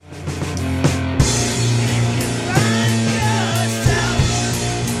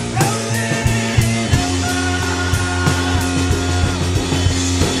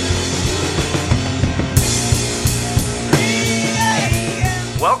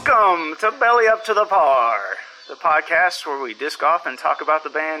Welcome to Belly Up to the Par, the podcast where we disc off and talk about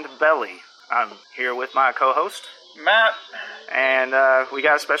the band Belly. I'm here with my co-host, Matt. And we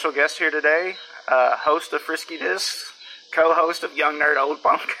got a special guest here today, host of Frisky Discs, co-host of Young Nerd Old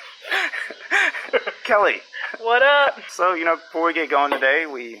Punk, Kelly. What up? So, before we get going today,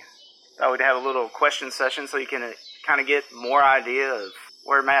 we thought we'd have a little question session so you can kind of get more idea of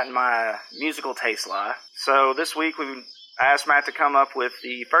where Matt and my musical tastes lie. So this week we asked Matt to come up with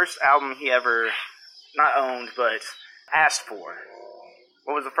the first album he ever not owned, but asked for.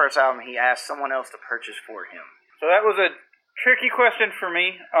 What was the first album he asked someone else to purchase for him? So that was a tricky question for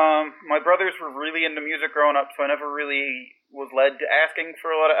me. My brothers were really into music growing up, so I never really was led to asking for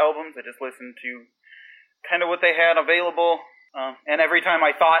a lot of albums. I just listened to kind of what they had available. And every time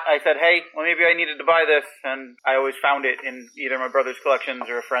I thought, I said, hey, well, maybe I needed to buy this, and I always found it in either my brother's collections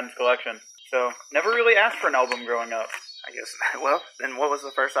or a friend's collection. So never really asked for an album growing up. I guess, well, then what was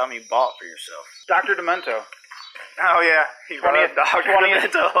the first album you bought for yourself? Dr. Demento. Oh, yeah. He brought up Dr.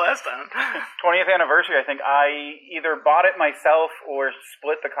 Demento last time. 20th anniversary, I think. I either bought it myself or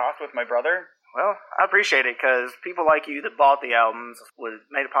split the cost with my brother. Well, I appreciate it, because people like you that bought the albums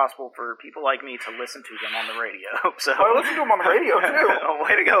made it possible for people like me to listen to them on the radio. So I listened to them on the radio, too.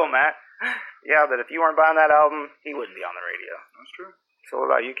 Way to go, Matt. Yeah, but if you weren't buying that album, he wouldn't be on the radio. That's true. So what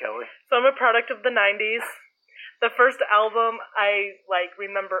about you, Kelly? So I'm a product of the 90s. The first album I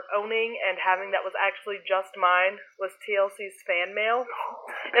remember owning and having that was actually just mine was TLC's Fan Mail.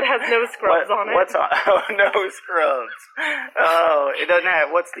 It has no scrubs on it. What's on? Oh, no scrubs. Oh, it doesn't have.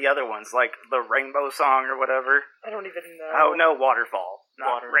 What's the other ones? Like the Rainbow Song or whatever? I don't even know. Oh no, Waterfall.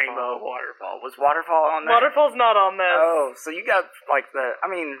 Not Waterfall. Rainbow, Waterfall. Was Waterfall on there? Waterfall's not on this. Oh, so you got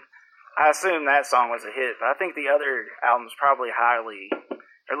I assume that song was a hit, but I think the other album's probably highly,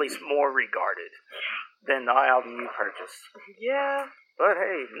 or at least more regarded than the album you purchased. Yeah. But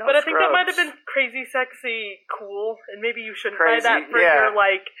hey, no But I think that scrubs. might have been Crazy Sexy Cool, and maybe you shouldn't Crazy, buy that for yeah. your,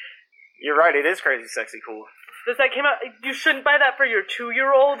 You're right, it is Crazy Sexy Cool. That came out, you shouldn't buy that for your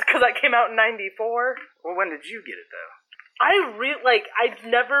 2-year-old, because that came out in 94. Well, when did you get it, though? I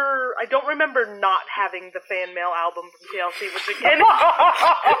don't remember not having the Fan Mail album from TLC, which again,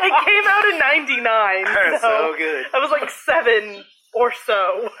 it came out in 99. That's so good. I was 7 or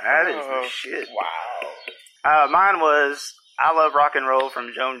so. That is the shit. Wow. Mine was I Love Rock and Roll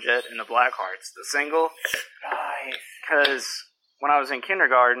from Joan Jett and the Blackhearts, the single. Nice. Because when I was in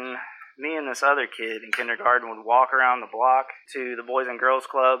kindergarten, me and this other kid in kindergarten would walk around the block to the Boys and Girls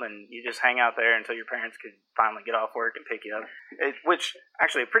Club, and you just hang out there until your parents could finally get off work and pick you up. Which,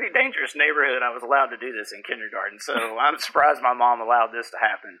 actually, a pretty dangerous neighborhood. I was allowed to do this in kindergarten, so I'm surprised my mom allowed this to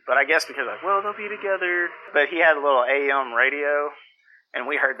happen. But I guess because, they'll be together. But he had a little AM radio, and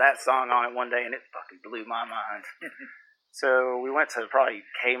we heard that song on it one day, and it fucking blew my mind. So we went to probably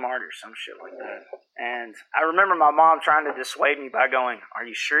Kmart or some shit like that. And I remember my mom trying to dissuade me by going, are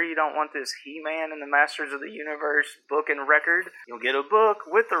you sure you don't want this He-Man and the Masters of the Universe book and record? You'll get a book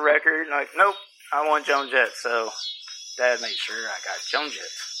with the record. And nope, I want Joan Jett. So Dad made sure I got Joan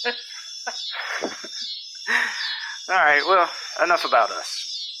Jett. Alright, well, enough about us.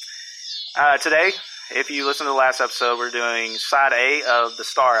 Today, if you listen to the last episode, we're doing Side A of the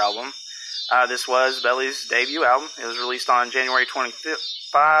Star album. This was Belly's debut album. It was released on January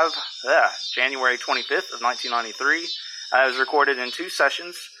 25th of 1993. It was recorded in 2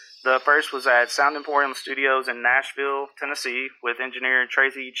 sessions. The first was at Sound Emporium Studios in Nashville, Tennessee, with engineer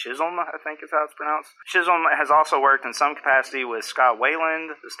Tracy Chisholm, I think is how it's pronounced. Chisholm has also worked in some capacity with Scott Weiland,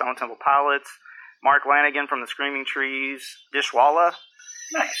 the Stone Temple Pilots, Mark Lanigan from the Screaming Trees, Dishwalla.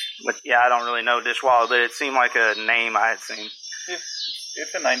 Nice. But yeah, I don't really know Dishwalla, but it seemed like a name I had seen.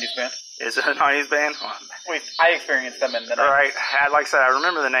 It's a 90s band. Is it a 90s band? Wait, I experienced them in the 90s. Alright, like I said, I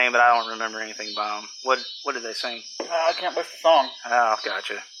remember the name, but I don't remember anything about them. What did they sing? I can't list the song. Oh,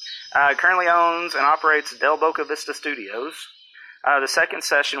 gotcha. Currently owns and operates Del Boca Vista Studios. The second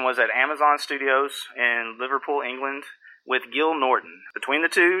session was at Amazon Studios in Liverpool, England, with Gil Norton. Between the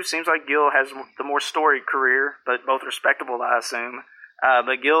two, seems like Gil has the more storied career, but both respectable, I assume.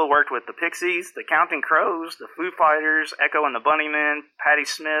 But Gil worked with the Pixies, the Counting Crows, the Foo Fighters, Echo and the Bunnymen, Patti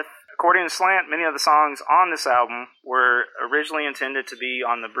Smith. According to Slant, many of the songs on this album were originally intended to be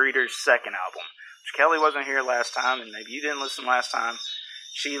on the Breeders' second album. Which Kelly wasn't here last time, and maybe you didn't listen last time.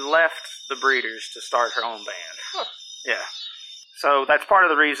 She left the Breeders to start her own band. Huh. Yeah. So that's part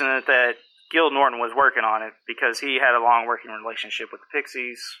of the reason that Gil Norton was working on it, because he had a long working relationship with the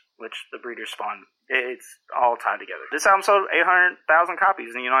Pixies, which the Breeders spawned. It's all tied together. This album sold 800,000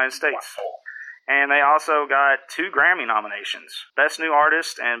 copies in the United States. Wow. And they also got 2 Grammy nominations, Best New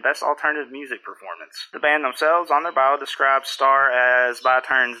Artist and Best Alternative Music Performance. The band themselves, on their bio, described Star as by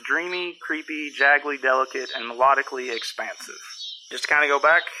turns dreamy, creepy, jaggly, delicate, and melodically expansive. Just to kind of go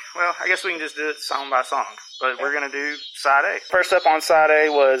back, well, I guess we can just do it song by song, but we're going to do side A. First up on side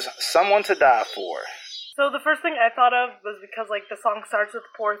A was Someone to Die For. So the first thing I thought of was because, like, the song starts with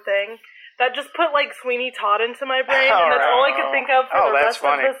Poor Thing. That just put, like, Sweeney Todd into my brain, and that's all I could think of for the rest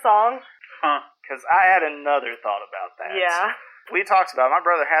of the song. Huh, because I had another thought about that. Yeah. We talked about it. My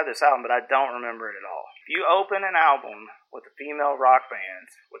brother had this album, but I don't remember it at all. If you open an album with a female rock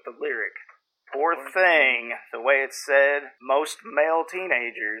band with the lyric, Poor Thing, the way it's said, most male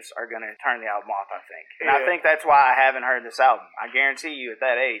teenagers are going to turn the album off, I think. And I think that's why I haven't heard this album. I guarantee you at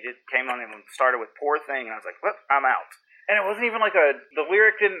that age, it came on and started with Poor Thing, and I was like, well, I'm out. And it wasn't even like the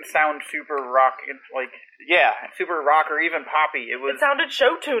lyric didn't sound super rock, like, super rock or even poppy. It sounded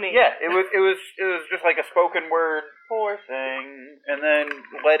show-tuning. Yeah, it was just like a spoken word, Poor Thing, and then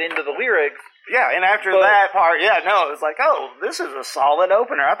led into the lyrics. Yeah, and after that part, it was like, oh, this is a solid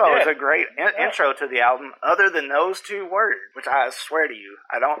opener. I thought it was a great intro to the album, other than those 2 words, which I swear to you,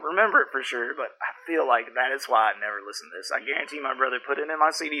 I don't remember it for sure, but I feel like that is why I never listened to this. I guarantee my brother put it in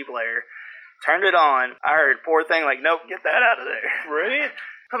my CD player, turned it on, I heard Poor Thing, like, nope, get that out of there. Right?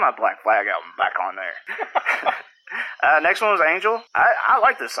 Put my Black Flag album back on there. Next one was Angel. I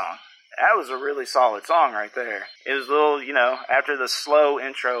like this song. That was a really solid song right there. It was a little, after the slow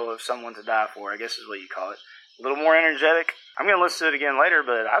intro of Someone to Die For, I guess is what you call it. A little more energetic. I'm going to listen to it again later,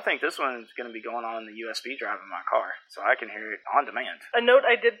 but I think this one's going to be going on the USB drive in my car, so I can hear it on demand. A note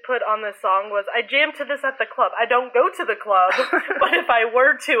I did put on this song was, I jammed to this at the club. I don't go to the club, but if I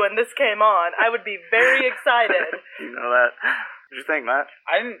were to and this came on, I would be very excited. You know that. What did you think, Matt?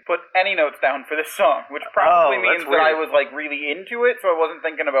 I didn't put any notes down for this song, which probably means that I was, like, really into it, so I wasn't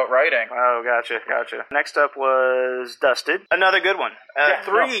thinking about writing. Oh, gotcha. Next up was Dusted. Another good one.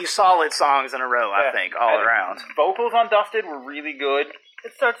 3 solid songs in a row, I think, all around. Vocals on Dusted were really good.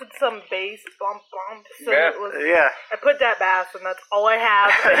 It starts with some bass, bump, bump. So it was, I put that bass, and that's all I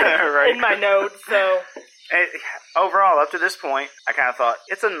have in my notes, so... Overall, up to this point, I kind of thought,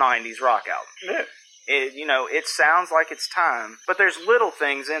 it's a 90s rock album. Yeah. It sounds like it's time, but there's little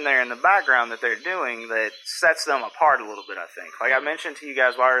things in there in the background that they're doing that sets them apart a little bit, I think. Like I mentioned to you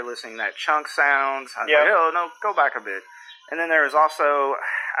guys while we were listening, that chunk sounds. I was like, oh, no, go back a bit. And then there was also,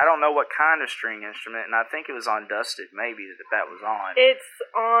 I don't know what kind of string instrument, and I think it was on Dusted, maybe, that was on. It's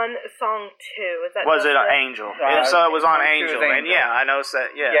on song 2. Is that was it on Angel? So it was on Angel. And I noticed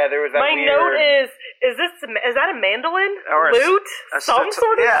that, Yeah, there was that My note is that a mandolin? Or lute? Some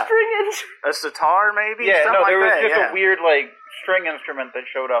sort of string instrument? A sitar, maybe? Yeah, Something there was like just that, a weird, like, string instrument that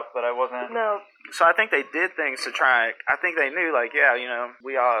showed up that I wasn't... No. So I think they did things to try, I think they knew, like,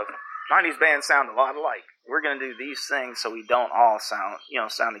 we all, 90s bands sound a lot alike. We're going to do these things so we don't all sound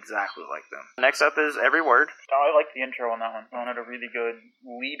exactly like them. Next up is Every Word. Oh, I like the intro on that one. It had a really good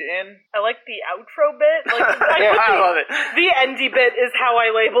lead-in. I like the outro bit. Like, I love it. The endy bit is how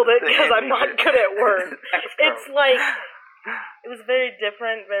I labeled it because I'm not good at words. It's like... It was very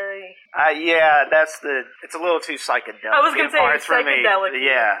different, very... it's a little too psychedelic. I was going to say psychedelic.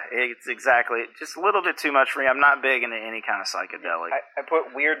 Yeah, it's exactly. Just a little bit too much for me. I'm not big into any kind of psychedelic. I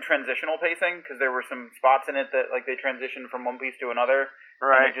put weird transitional pacing, because there were some spots in it that, like, they transitioned from one piece to another.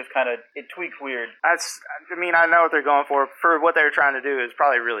 Right. And it just kind of, it tweaks weird. I know what they're going for. For what they're trying to do is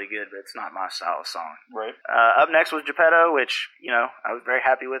probably really good, but it's not my style of song. Right. Up next was Geppetto, which, I was very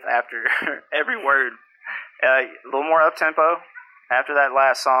happy with after Every Word. A little more up-tempo after that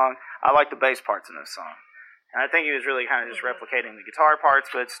last song. I like the bass parts in this song. And I think he was really kind of just replicating the guitar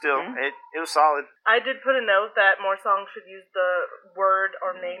parts, but still, it was solid. I did put a note that more songs should use the word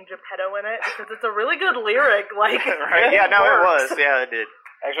or name Geppetto in it, because it's a really good lyric. Like, right? Yeah, no, it was. Yeah, it did.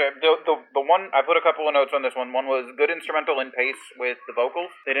 Actually, the one, I put a couple of notes on this one. One was good instrumental in pace with the vocals.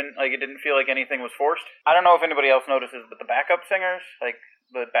 It didn't feel like anything was forced. I don't know if anybody else notices, but the backup singers, like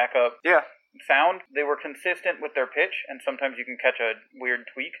the backup sound, they were consistent with their pitch, and sometimes you can catch a weird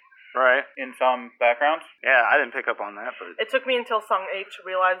tweak in some backgrounds. Yeah, I didn't pick up on that, but it took me until song 8 to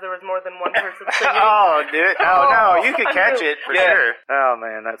realize there was more than one person singing. Oh, dude. No, you could catch it for sure. Oh,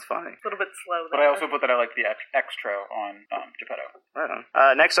 man, that's funny. A little bit slow there. But I also put that I like the extra on Geppetto. Right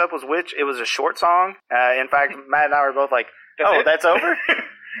on. Next up was Witch. It was a short song. In fact, Matt and I were both like, that's over?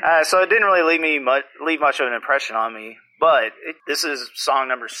 So it didn't really leave much of an impression on me. But this is song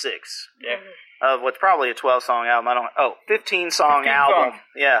number 6 of what's probably a 12-song album. 15-song album. Songs.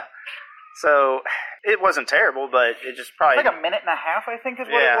 Yeah. So it wasn't terrible, but it just probably... It's like a minute and a half, I think, is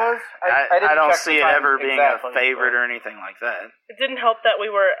what it was. I don't see it ever being a favorite or anything like that. It didn't help that we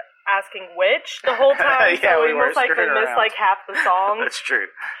were asking which the whole time, Yeah, so we we were most likely screwing missed around. like half the song. That's true.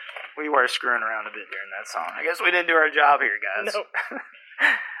 We were screwing around a bit during that song. I guess we didn't do our job here, guys. Nope.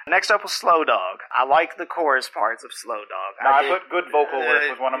 Next up was Slow Dog. I like the chorus parts of Slow Dog. No, I put good vocal work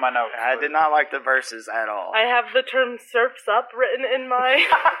was one of my notes. I did not like the verses at all. I have the term "surfs up" written in my.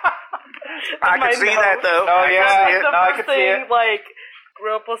 I my can see notes. that though. Oh, I can yeah. see it. The No, I first could see thing, it. like,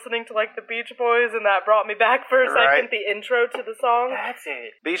 grew up listening to like the Beach Boys, and that brought me back for a Right. second. The intro to the song. That's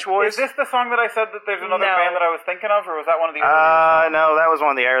it. Beach Boys. Is this the song that I said that there's another No. band that I was thinking of, or was that one of the earlier songs? No, that was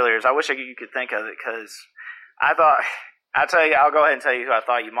one of the earliers. I wish you could think of it because I thought. I'll go ahead and tell you who I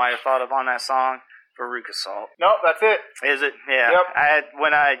thought you might have thought of on that song. Veruca Salt. No, that's it. Is it? Yeah.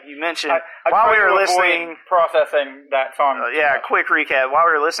 Yep. You mentioned I while tried we were to avoid listening. processing that song. Quick recap. While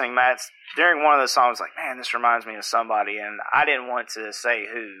we were listening, Matt, during one of the songs, like, man, this reminds me of somebody, and I didn't want to say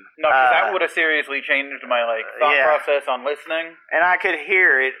who. No, 'cause that would have seriously changed my thought yeah. process on listening. And I could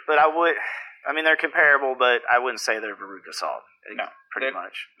hear it, but I mean, they're comparable, but I wouldn't say they're Veruca Salt. No, Pretty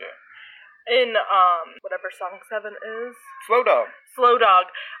much. Yeah. In whatever song 7 is, Slow Dog. Slow Dog.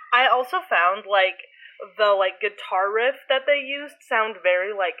 I also found like the like guitar riff that they used sound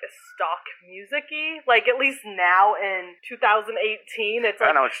very like stock music-y. Like at least now in 2018, it's like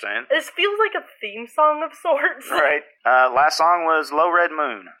I know what you're saying. this feels like a theme song of sorts. Right. Last song was Low Red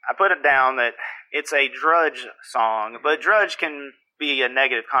Moon. I put it down that it's a Drudge song, but Drudge can be a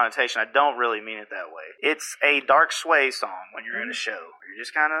negative connotation. I don't really mean it that way. It's a dark sway song when you're in a show. You're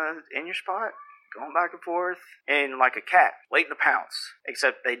just kind of in your spot, going back and forth, and like a cat, waiting to pounce.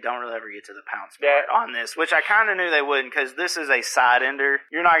 Except they don't really ever get to the pounce part on this, which I kind of knew they wouldn't, because this is a side ender.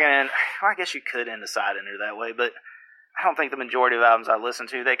 You're not going to, well, I guess you could end a side ender that way, but I don't think the majority of albums I listen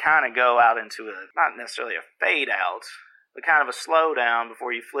to, they kind of go out into a, not necessarily a fade out, but kind of a slow down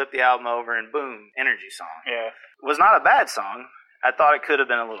before you flip the album over and boom, energy song. Yeah. It was not a bad song. I thought it could have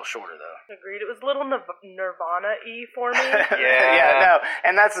been a little shorter, though. Agreed. It was a little Nirvana-y for me. Yeah, no.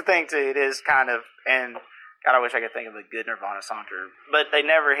 And that's the thing, too. It is kind of, and God, I wish I could think of a good Nirvana song, but they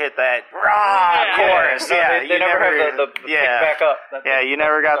never hit that raw chorus. No, Yeah, they never have the pick back up. You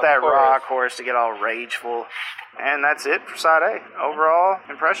never got that chorus. raw chorus to get all rageful. And that's it for side A. Overall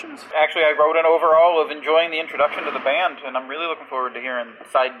impressions? Actually, I wrote an overall of enjoying the introduction to the band, and I'm really looking forward to hearing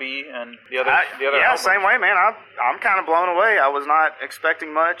side B and the other. Yeah, album. same way, man. I'm kind of blown away. I was not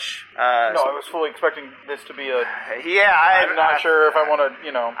expecting much. No, I was fully expecting this to be a. Yeah, I'm not sure if I want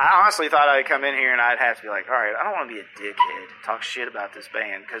to, I honestly thought I'd come in here and I'd have to be like, all right, I don't want to be a dickhead, talk shit about this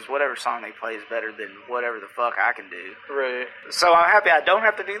band, because whatever song they play is better than whatever the fuck I can do. Right. So I'm happy I don't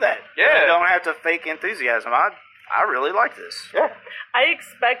have to do that. Yeah. I don't have to fake enthusiasm. I really like this. Yeah. I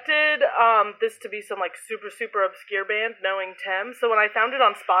expected this to be some like super, super obscure band, knowing Tim. So when I found it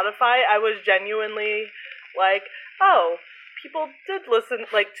on Spotify, I was genuinely like, oh, people did listen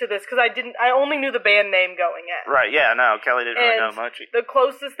like to this, because I only knew the band name going in. Right, yeah, no, Kelly didn't really know And much. the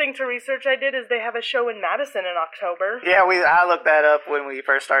closest thing to research I did is they have a show in Madison in October. Yeah, I looked that up when we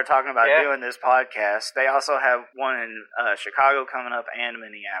first started talking about Yeah. doing this podcast. They also have one in Chicago coming up and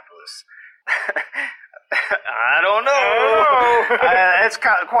Minneapolis. I don't know. It's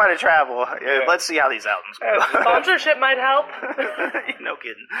quite a travel. Yeah. Let's see how these albums go. Sponsorship might help. No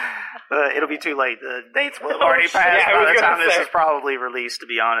kidding. It'll be too late. The dates will have Oh, already shit. passed I by was the gonna time this say. is probably released, to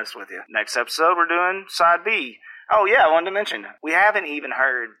be honest with you. Next episode, we're doing side B. Oh, yeah, I wanted to mention, we haven't even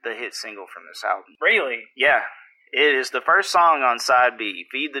heard the hit single from this album. Really? Yeah, it is the first song on side B,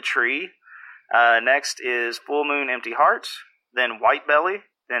 Feed the Tree. Next is Full Moon, Empty Hearts. Then White Belly.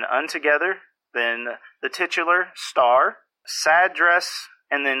 Then Untogether. Then the titular Star. Sad Dress.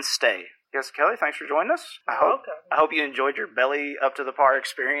 And then Stay. Yes, Kelly, thanks for joining us. I hope you enjoyed your belly up to the par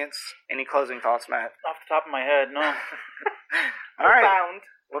experience. Any closing thoughts, Matt? Off the top of my head, no. All right. Profound.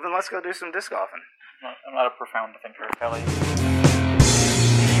 Well, then let's go do some disc golfing. I'm not a profound thinker, Kelly.